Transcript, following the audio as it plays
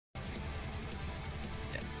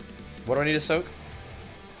What do I need to soak?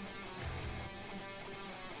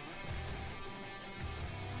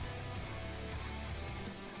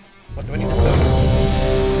 What do I need to soak?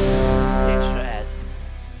 The extra ad.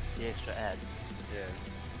 The extra ad.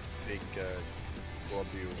 Yeah. Big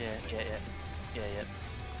globule. Yeah.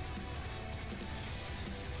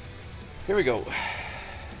 Here we go.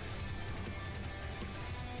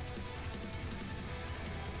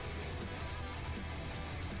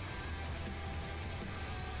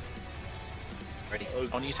 Ready?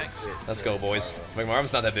 On you, tanks. Let's go, boys. Like, my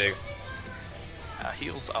arm's not that big.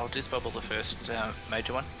 Heals, I'll just bubble the first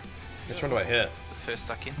major one. Which one do I hit? The first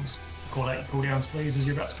suck in. Just call out cooldowns, please, as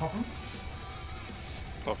you're about to pop them.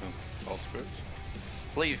 Popping all spirits.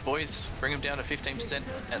 Leave, boys. Bring them down to 15%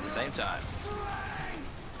 at the same time.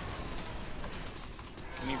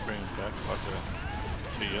 Can you bring it back like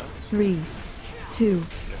 2 yards? 3, 2,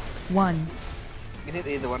 1. You can hit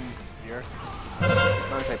either one here.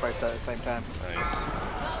 Rotate both at the same time. Nice.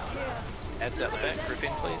 Adds out the back. Group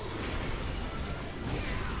in, please.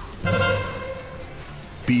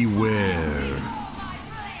 Beware.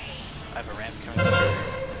 I have a ramp coming through.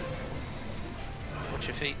 Watch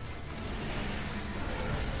your feet.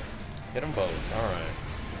 Hit them both. Alright.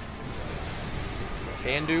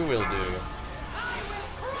 Can do, will do.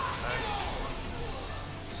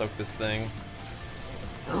 Soak this thing.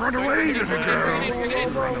 Run away, little girl.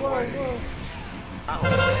 Run away. Oh,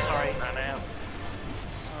 sorry. Run out.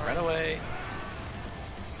 Run away.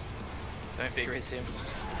 Don't big race him.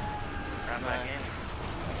 Run back in.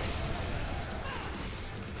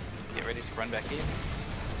 Get ready to run back in.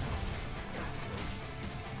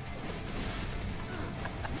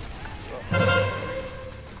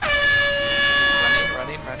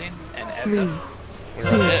 Run in, and adds 3, up.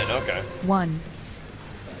 We're in, okay. 1.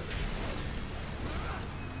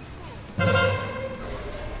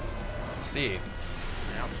 Let's see.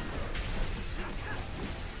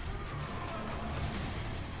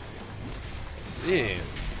 Let's see.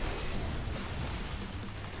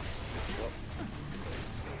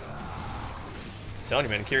 Telling you,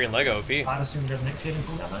 man, Kyrian Lego OP. I'd assume we have next hit and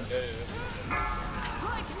cooldown though.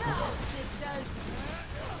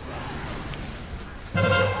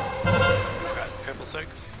 Right, purple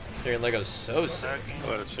soaks. Kyrian Lego's so sick. I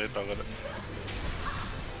got it, shit, I got it.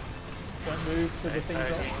 Don't move till the thing's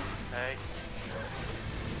up. Hey.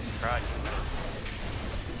 Right.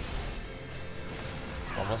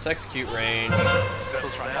 Almost execute range.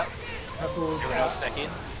 Purple's run out. Everyone else back in.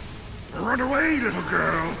 Run away, little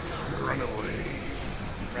girl. Run away.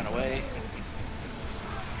 Run away.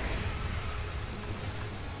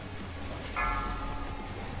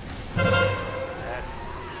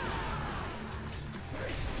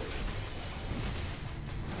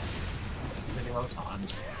 Really well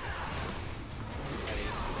timed.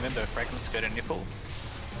 Remember, fragments go to nipple.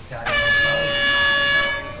 Okay, size.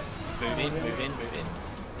 Move in, move in, move in.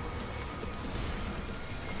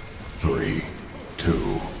 3, 2,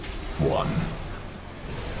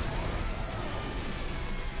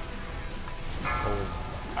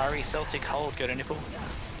 1. RE Celtic hold, go to nipple.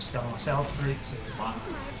 Just go myself. 3, 2, 1.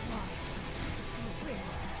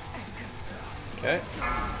 Okay.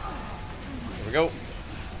 Here we go.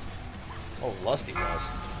 Oh, Lusty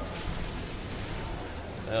Lust.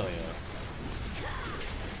 Hell yeah.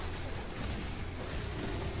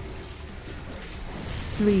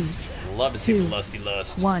 Three, Love to see the 2, Lusty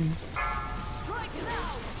Lust. 1.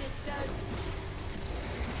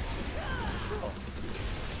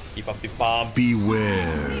 Keep up the bomb.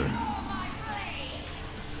 Beware.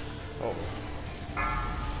 Oh.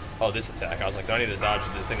 Oh, this attack. I was like, do I need to dodge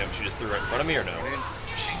the thing that she just threw right in front of me or no?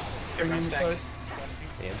 Everyone stack.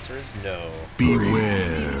 The answer is no.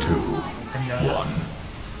 Beware. 2, And go. 1.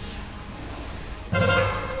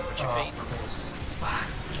 Watch your Oh, feet. of course. Fuck.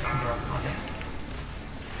 Okay.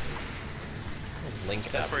 Link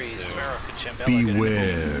that. Freeze, Sparrow could Shambhala, go to nipple.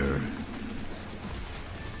 Beware.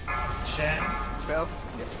 Sham. Spell?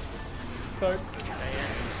 So,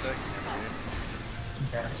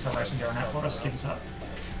 Okay, acceleration going out. Let us keep us up.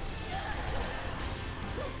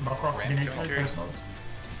 Rock rock to be next Ramp first notes.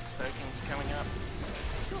 Soaking's coming up.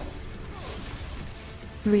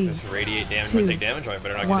 3, Just radiate damage Two, when I take damage, or I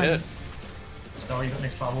better not one. get hit. Star, you got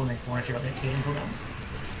next bubble, and then Cornish, you got next hit and cooldown.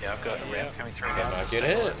 Yeah, I've got a ramp coming through I again. might so get stay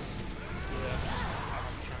hit. close.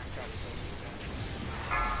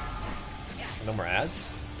 No more ads?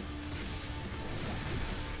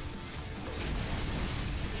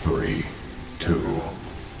 3, 2,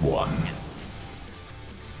 1.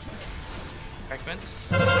 Fragments.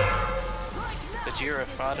 Bajheera,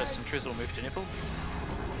 Fardus, and Trizzle move to nipple.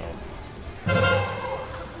 Full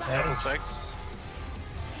Yeah, soaks.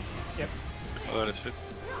 I got it, shit.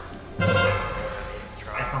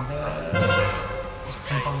 Back on the... Just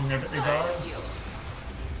ping pong over the guys.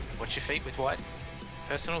 Watch your feet with white.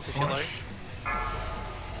 Personals if you're low. Push.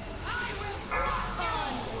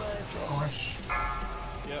 Push.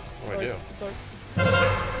 Yep. What do I do? Sorry.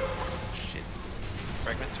 Shit.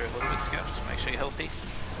 Fragments are a little bit scuffed. Just make sure you're healthy.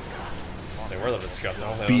 They were a little bit scuffed. That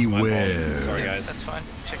was my fault. Beware. Sorry, guys. That's fine.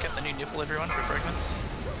 Check out the new nipple, everyone, for fragments.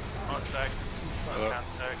 On stack. Can't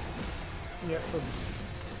stack. Yeah,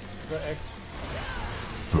 the X.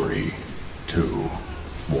 3, 2,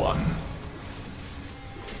 1.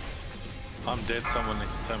 I'm dead. Someone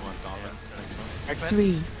needs to take my diamond. Next one. Fragments.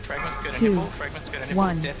 3, Fragments go to 2, nipple. Fragments go to nipple.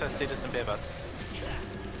 1. Death, Ascetus, and Bear Butts.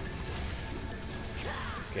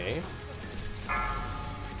 Okay.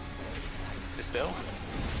 Dispel.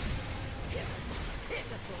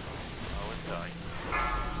 Oh, we're dying.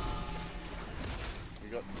 We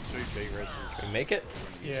got 2 big reses. Can we make it?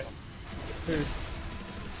 Yeah. 2.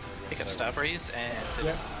 Pick up Starbreeze and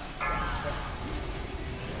Yep. Ascetus.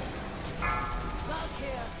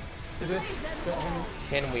 Is this? Got him.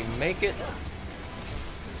 Can we make it?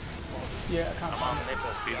 Yeah, I can't find it.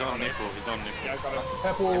 He's on nipple. He's on nipple. Yeah, I got it.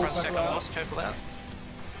 Purple, Everyone stack purple on out. lost. Purple out.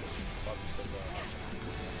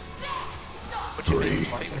 3,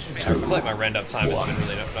 I feel like my rend up time has been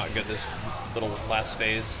really not good this little last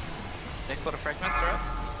phase. Next lot of fragments, alright?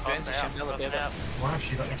 Jones, you should Bear Butts.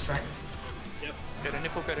 Push. You got extract. Go to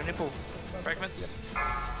nipple, go to nipple. Fragments.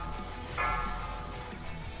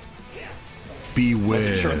 I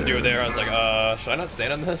wasn't sure what to do Beware. there. I was like, should I not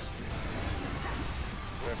stand on this?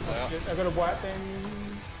 I got a white thing.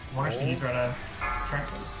 Push. Can you try to track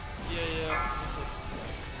this?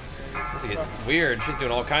 This is getting weird. She's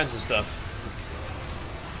doing all kinds of stuff.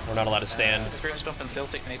 We're not allowed to stand. Spirit Stomp and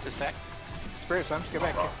Celtic need to stack. Spirit Sons, get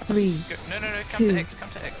back. 3, No, come 2, to X, come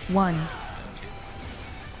to X. 1. You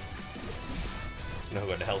know who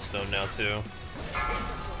got to Hellstone now too.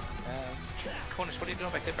 Cornish, what are you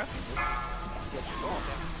doing back there, bro?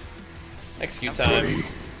 Execute time. 3,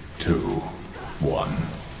 2, 1.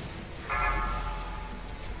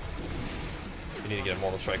 You need to get a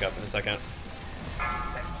Mortal Strike up in a second.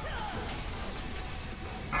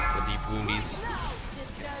 The deep woundies.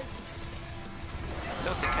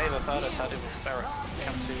 Celtic Cave, Arthardus, Hardivil, Sparrow.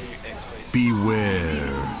 Come to X, please.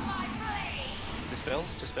 Beware.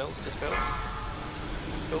 Dispels.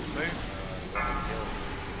 Oh, move.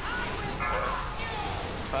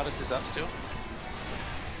 Arthardus is up still.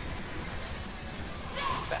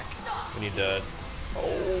 Back. We need to.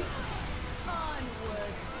 Oh.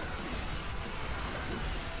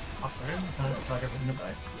 Up there. Try to get in the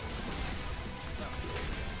back.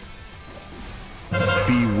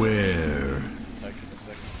 Beware. Take it a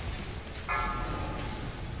second.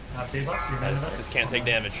 Bear Butts, you I remember just, that? just can't take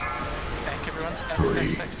damage. Back, everyone. Stack.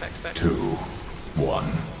 3, 2,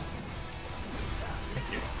 1. Thank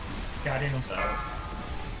you. Guardian and Stars.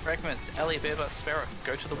 Fragments. Ellie, Bearbutt, Sparrow.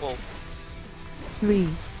 Go to the wall. 3,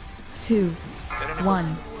 2, Go to nipple.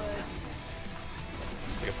 1.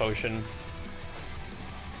 Take a potion.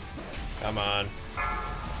 Come on.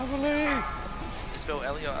 Dispel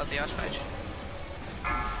Ellie at the Archmage.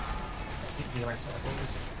 Keep the right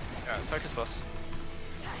circles. Alright, focus boss.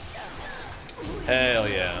 Hell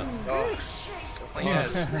yeah. Oh, Clean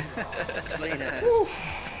as. clean as.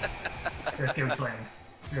 Good kill clean.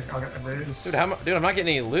 Good, I'll get the bruise. Dude, dude, I'm not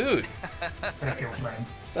getting any loot. Good kill clean.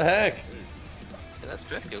 What the heck? Yeah, that's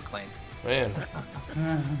Birth Guild clean. Man.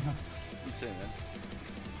 It's in, man.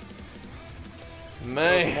 There was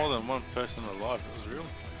Man. more than one person alive. It was real.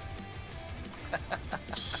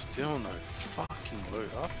 Still no fucking loot.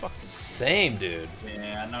 I fucking Same, dude.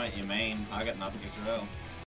 Yeah, I know what you mean. I got nothing as well.